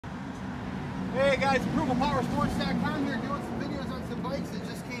Hey guys, ApprovalPowerSports.com here doing some videos on some bikes that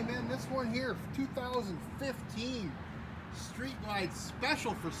just came in. This one here, 2015 Street Glide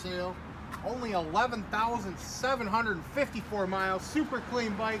Special for sale. Only 11,754 miles. Super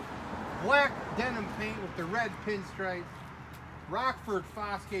clean bike. Black denim paint with the red pinstripe. Rockford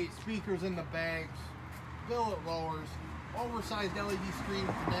Fosgate speakers in the bags. Billet lowers. Oversized LED screen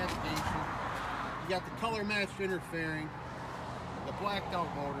with the navigation. You got the color matched interfering. The blacked out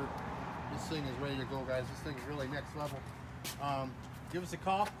motor. This thing is ready to go, guys. This thing is really next level. Give us a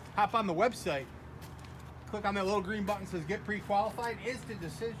call. Hop on the website. Click on that little green button that says get pre-qualified. Instant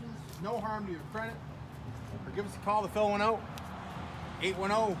decisions. No harm to your credit. Or give us a call to fill one out.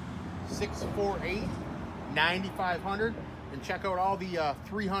 810-648-9500. And check out all the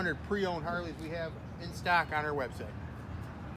 300 pre-owned Harleys we have in stock on our website.